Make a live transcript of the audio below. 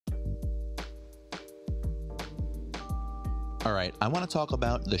All right, I want to talk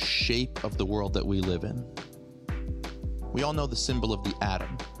about the shape of the world that we live in. We all know the symbol of the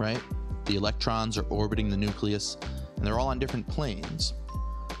atom, right? The electrons are orbiting the nucleus, and they're all on different planes.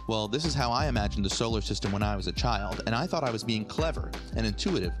 Well, this is how I imagined the solar system when I was a child, and I thought I was being clever and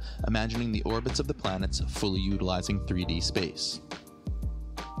intuitive, imagining the orbits of the planets fully utilizing 3D space.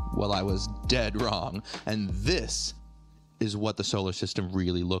 Well, I was dead wrong, and this is what the solar system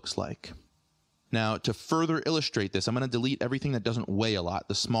really looks like. Now, to further illustrate this, I'm going to delete everything that doesn't weigh a lot,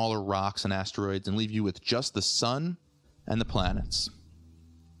 the smaller rocks and asteroids, and leave you with just the sun and the planets.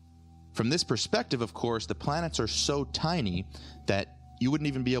 From this perspective, of course, the planets are so tiny that you wouldn't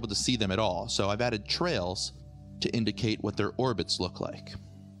even be able to see them at all, so I've added trails to indicate what their orbits look like.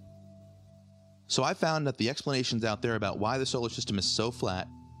 So I found that the explanations out there about why the solar system is so flat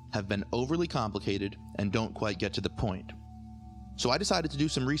have been overly complicated and don't quite get to the point. So I decided to do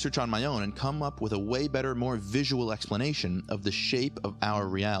some research on my own and come up with a way better, more visual explanation of the shape of our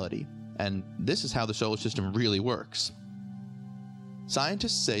reality. And this is how the solar system really works.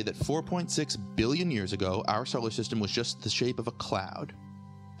 Scientists say that 4.6 billion years ago, our solar system was just the shape of a cloud.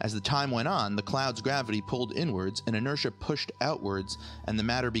 As the time went on, the cloud's gravity pulled inwards and inertia pushed outwards, and the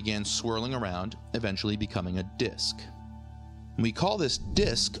matter began swirling around, eventually becoming a disk. We call this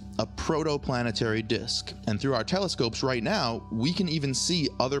disk a protoplanetary disk, and through our telescopes right now, we can even see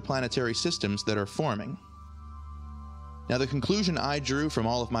other planetary systems that are forming. Now, the conclusion I drew from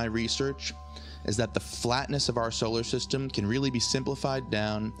all of my research is that the flatness of our solar system can really be simplified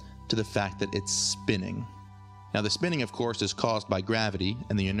down to the fact that it's spinning. Now, the spinning, of course, is caused by gravity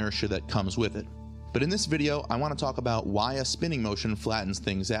and the inertia that comes with it. But in this video, I want to talk about why a spinning motion flattens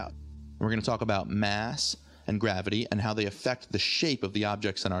things out. We're going to talk about mass and gravity and how they affect the shape of the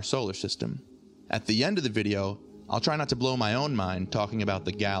objects in our solar system. At the end of the video, I'll try not to blow my own mind talking about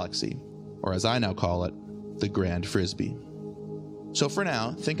the galaxy, or as I now call it, the Grand Frisbee. So for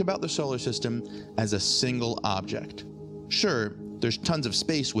now, think about the solar system as a single object. Sure, there's tons of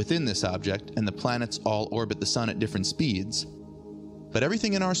space within this object, and the planets all orbit the sun at different speeds, but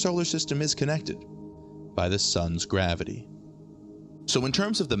everything in our solar system is connected by the sun's gravity. So in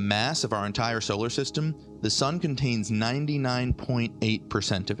terms of the mass of our entire solar system, the sun contains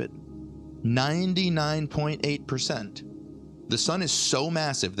 99.8% of it. 99.8%. The sun is so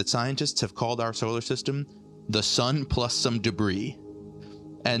massive that scientists have called our solar system the sun plus some debris.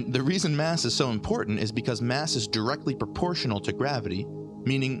 And the reason mass is so important is because mass is directly proportional to gravity,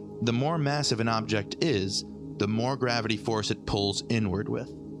 meaning the more massive an object is, the more gravity force it pulls inward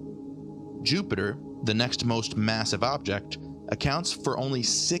with. Jupiter, the next most massive object, accounts for only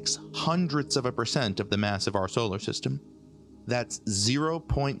 0.06% of the mass of our solar system. That's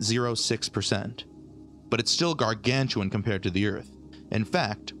 0.06%. But it's still gargantuan compared to the Earth. In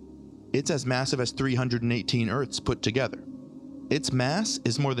fact, it's as massive as 318 Earths put together. Its mass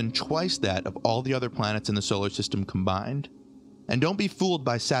is more than twice that of all the other planets in the solar system combined. And don't be fooled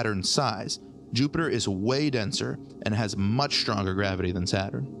by Saturn's size. Jupiter is way denser and has much stronger gravity than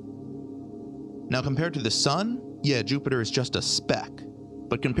Saturn. Now, compared to the Sun, yeah, Jupiter is just a speck.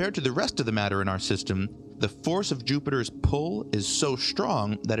 But compared to the rest of the matter in our system, the force of Jupiter's pull is so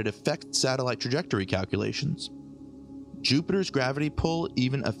strong that it affects satellite trajectory calculations. Jupiter's gravity pull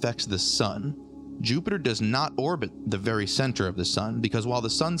even affects the Sun. Jupiter does not orbit the very center of the Sun, because while the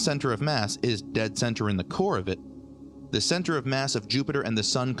Sun's center of mass is dead center in the core of it, the center of mass of Jupiter and the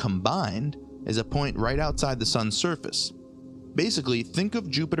Sun combined is a point right outside the Sun's surface. Basically, think of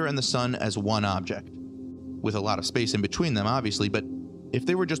Jupiter and the Sun as one object, with a lot of space in between them, obviously, but if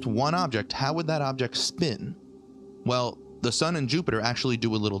they were just one object, how would that object spin? Well, the Sun and Jupiter actually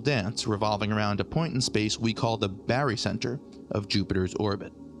do a little dance, revolving around a point in space we call the barycenter of Jupiter's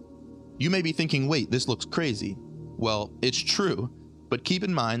orbit. You may be thinking, wait, this looks crazy. Well, it's true, but keep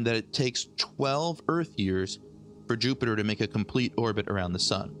in mind that it takes 12 Earth years for Jupiter to make a complete orbit around the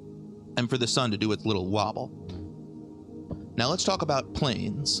Sun, and for the Sun to do its little wobble. Now let's talk about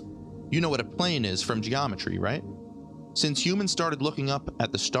planes. You know what a plane is from geometry, right? Since humans started looking up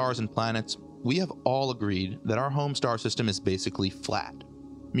at the stars and planets, we have all agreed that our home star system is basically flat,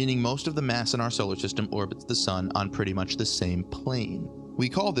 meaning most of the mass in our solar system orbits the Sun on pretty much the same plane. We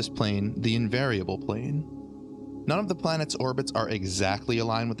call this plane the invariable plane. None of the planet's orbits are exactly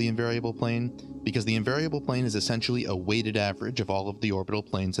aligned with the invariable plane, because the invariable plane is essentially a weighted average of all of the orbital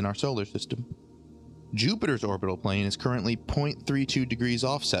planes in our solar system. Jupiter's orbital plane is currently 0.32 degrees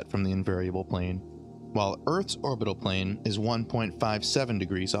offset from the invariable plane, while Earth's orbital plane is 1.57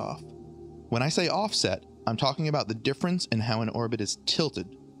 degrees off. When I say offset, I'm talking about the difference in how an orbit is tilted.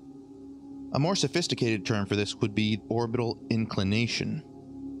 A more sophisticated term for this would be orbital inclination.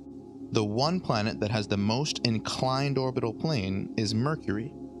 The one planet that has the most inclined orbital plane is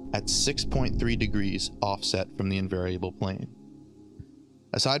Mercury, at 6.3 degrees offset from the invariable plane.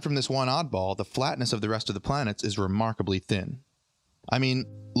 Aside from this one oddball, the flatness of the rest of the planets is remarkably thin. I mean,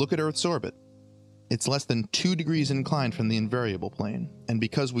 look at Earth's orbit. It's less than 2 degrees inclined from the invariable plane, and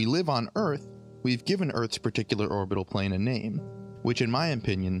because we live on Earth, we've given Earth's particular orbital plane a name, which in my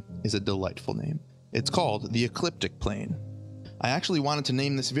opinion is a delightful name. It's called the ecliptic plane. I actually wanted to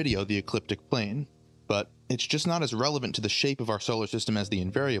name this video the ecliptic plane, but it's just not as relevant to the shape of our solar system as the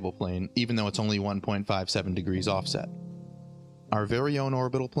invariable plane, even though it's only 1.57 degrees offset. Our very own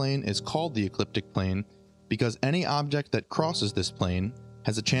orbital plane is called the ecliptic plane because any object that crosses this plane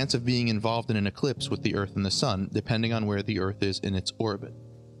has a chance of being involved in an eclipse with the Earth and the Sun, depending on where the Earth is in its orbit.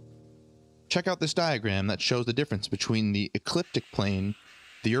 Check out this diagram that shows the difference between the ecliptic plane,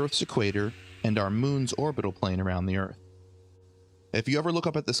 the Earth's equator, and our Moon's orbital plane around the Earth. If you ever look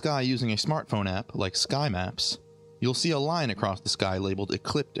up at the sky using a smartphone app like Sky Maps, you'll see a line across the sky labeled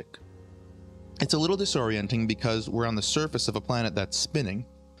ecliptic. It's a little disorienting because we're on the surface of a planet that's spinning,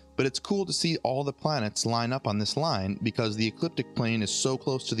 but it's cool to see all the planets line up on this line because the ecliptic plane is so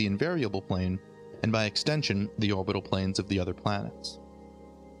close to the invariable plane, and by extension, the orbital planes of the other planets.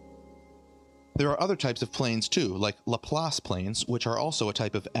 There are other types of planes too, like Laplace planes, which are also a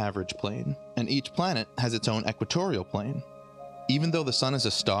type of average plane, and each planet has its own equatorial plane. Even though the Sun is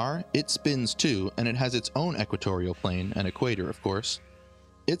a star, it spins too, and it has its own equatorial plane, and equator of course.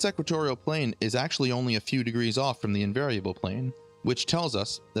 Its equatorial plane is actually only a few degrees off from the invariable plane, which tells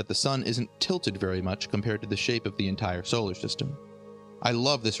us that the Sun isn't tilted very much compared to the shape of the entire solar system. I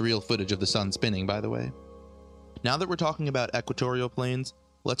love this real footage of the Sun spinning, by the way. Now that we're talking about equatorial planes,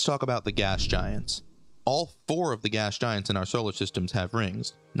 let's talk about the gas giants. All 4 of the gas giants in our solar systems have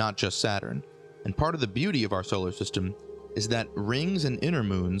rings, not just Saturn, and part of the beauty of our solar system is that rings and inner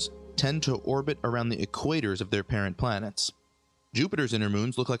moons tend to orbit around the equators of their parent planets. Jupiter's inner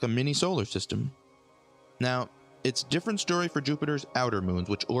moons look like a mini solar system. Now, it's a different story for Jupiter's outer moons,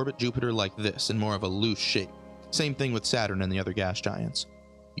 which orbit Jupiter like this in more of a loose shape. Same thing with Saturn and the other gas giants.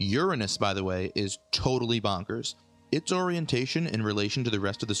 Uranus, by the way, is totally bonkers. Its orientation in relation to the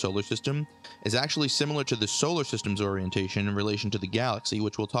rest of the solar system is actually similar to the solar system's orientation in relation to the galaxy,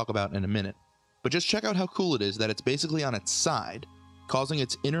 which we'll talk about in a minute. But just check out how cool it is that it's basically on its side, causing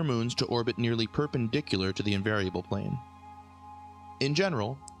its inner moons to orbit nearly perpendicular to the invariable plane. In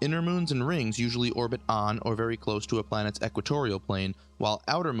general, inner moons and rings usually orbit on or very close to a planet's equatorial plane, while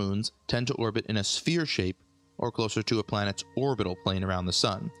outer moons tend to orbit in a sphere shape or closer to a planet's orbital plane around the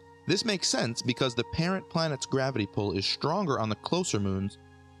Sun. This makes sense because the parent planet's gravity pull is stronger on the closer moons,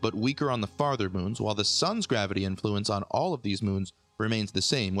 but weaker on the farther moons, while the Sun's gravity influence on all of these moons remains the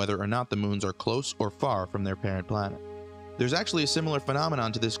same whether or not the moons are close or far from their parent planet. There's actually a similar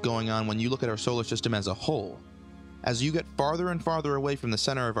phenomenon to this going on when you look at our solar system as a whole. As you get farther and farther away from the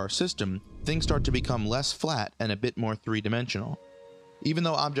center of our system, things start to become less flat and a bit more three-dimensional. Even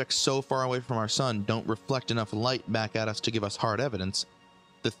though objects so far away from our Sun don't reflect enough light back at us to give us hard evidence,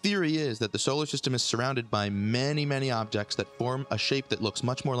 the theory is that the solar system is surrounded by many objects that form a shape that looks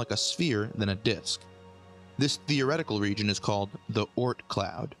much more like a sphere than a disk. This theoretical region is called the Oort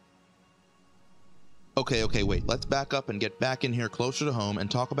cloud. Okay, wait, let's back up and get back in here closer to home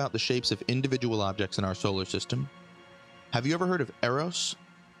and talk about the shapes of individual objects in our solar system. Have you ever heard of Eros?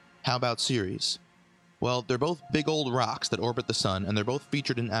 How about Ceres? Well, they're both big old rocks that orbit the Sun, and they're both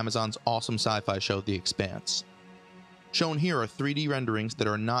featured in Amazon's awesome sci-fi show The Expanse. Shown here are 3D renderings that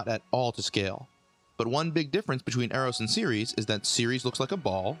are not at all to scale. But one big difference between Eros and Ceres is that Ceres looks like a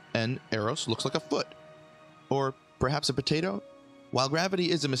ball, and Eros looks like a foot. Or perhaps a potato? While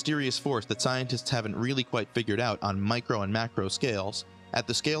gravity is a mysterious force that scientists haven't really quite figured out on micro and macro scales, at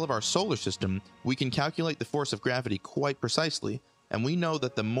the scale of our solar system, we can calculate the force of gravity quite precisely, and we know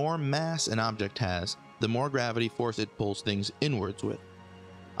that the more mass an object has, the more gravity force it pulls things inwards with.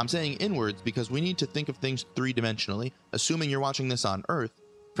 I'm saying inwards because we need to think of things three-dimensionally. Assuming you're watching this on Earth,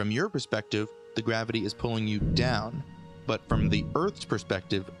 from your perspective, the gravity is pulling you down. But from the Earth's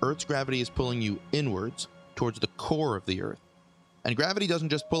perspective, Earth's gravity is pulling you inwards, towards the core of the Earth. And gravity doesn't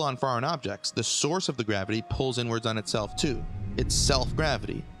just pull on foreign objects, the source of the gravity pulls inwards on itself too. It's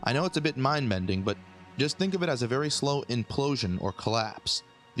self-gravity. I know it's a bit mind-bending, but just think of it as a very slow implosion or collapse.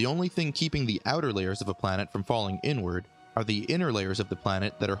 The only thing keeping the outer layers of a planet from falling inward are the inner layers of the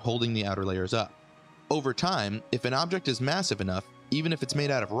planet that are holding the outer layers up. Over time, if an object is massive enough, even if it's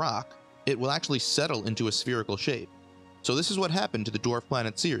made out of rock, it will actually settle into a spherical shape. So this is what happened to the dwarf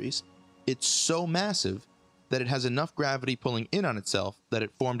planet Ceres. It's so massive that it has enough gravity pulling in on itself that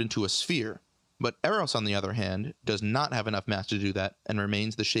it formed into a sphere. But Eros, on the other hand, does not have enough mass to do that and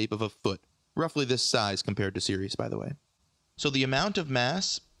remains the shape of a foot, roughly this size compared to Ceres, by the way. So the amount of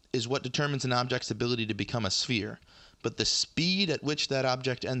mass is what determines an object's ability to become a sphere, but the speed at which that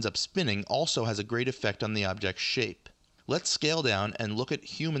object ends up spinning also has a great effect on the object's shape. Let's scale down and look at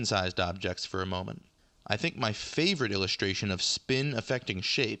human-sized objects for a moment. I think my favorite illustration of spin affecting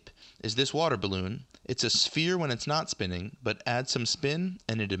shape is this water balloon. It's a sphere when it's not spinning, but add some spin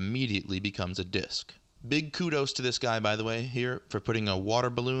and it immediately becomes a disc. Big kudos to this guy, by the way, here for putting a water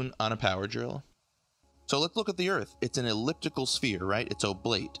balloon on a power drill. So let's look at the Earth. It's an elliptical sphere, right? It's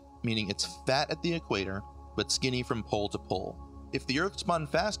oblate, meaning it's fat at the equator, but skinny from pole to pole. If the Earth spun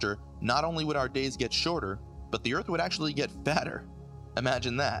faster, not only would our days get shorter, but the Earth would actually get fatter.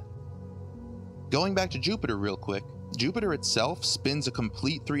 Imagine that. Going back to Jupiter real quick, Jupiter itself spins a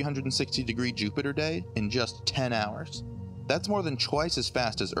complete 360-degree Jupiter day in just 10 hours. That's more than twice as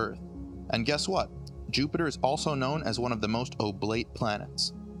fast as Earth. And guess what? Jupiter is also known as one of the most oblate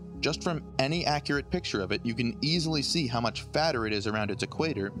planets. Just from any accurate picture of it, you can easily see how much fatter it is around its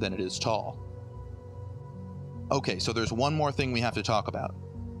equator than it is tall. Okay, so there's one more thing we have to talk about.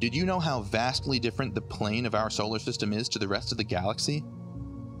 Did you know how vastly different the plane of our solar system is to the rest of the galaxy?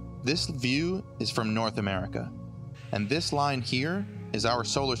 This view is from North America, and this line here is our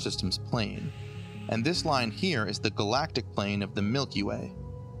solar system's plane, and this line here is the galactic plane of the Milky Way.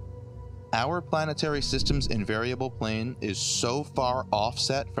 Our planetary system's invariable plane is so far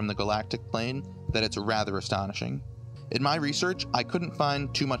offset from the galactic plane that it's rather astonishing. In my research, I couldn't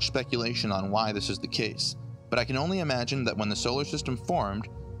find too much speculation on why this is the case, but I can only imagine that when the solar system formed,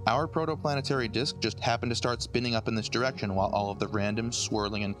 our protoplanetary disk just happened to start spinning up in this direction while all of the random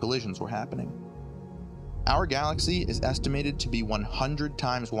swirling and collisions were happening. Our galaxy is estimated to be 100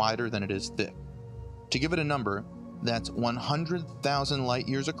 times wider than it is thick. To give it a number, that's 100,000 light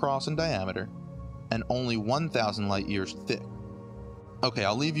years across in diameter and only 1,000 light years thick. Okay,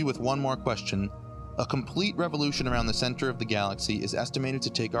 I'll leave you with one more question. A complete revolution around the center of the galaxy is estimated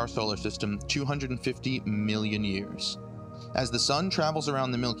to take our solar system 250 million years. As the Sun travels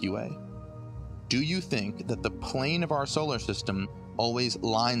around the Milky Way, do you think that the plane of our solar system always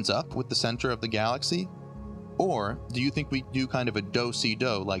lines up with the center of the galaxy? Or do you think we do kind of a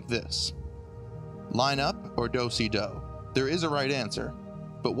do-si-do like this? Line up or do-si-do? There is a right answer,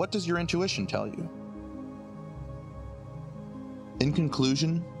 but what does your intuition tell you? In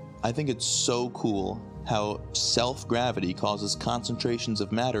conclusion, I think it's so cool how self-gravity causes concentrations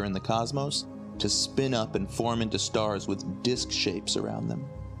of matter in the cosmos to spin up and form into stars with disk shapes around them.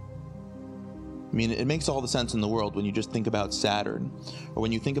 I mean, it makes all the sense in the world when you just think about Saturn, or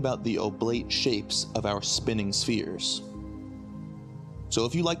when you think about the oblate shapes of our spinning spheres. So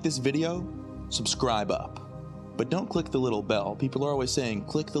if you like this video, subscribe up. But don't click the little bell. People are always saying,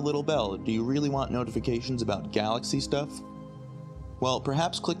 click the little bell. Do you really want notifications about galaxy stuff? Well,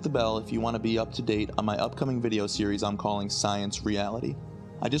 perhaps click the bell if you want to be up to date on my upcoming video series I'm calling Science Reality.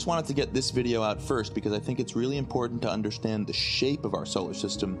 I just wanted to get this video out first because I think it's really important to understand the shape of our solar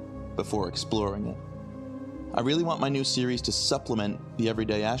system before exploring it. I really want my new series to supplement the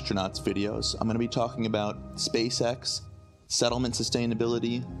Everyday Astronauts videos. I'm going to be talking about SpaceX, settlement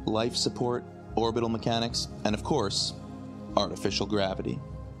sustainability, life support, orbital mechanics, and of course, artificial gravity.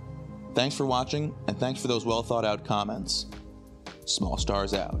 Thanks for watching, and thanks for those well thought out comments. Small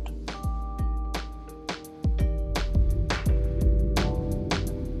Stars out.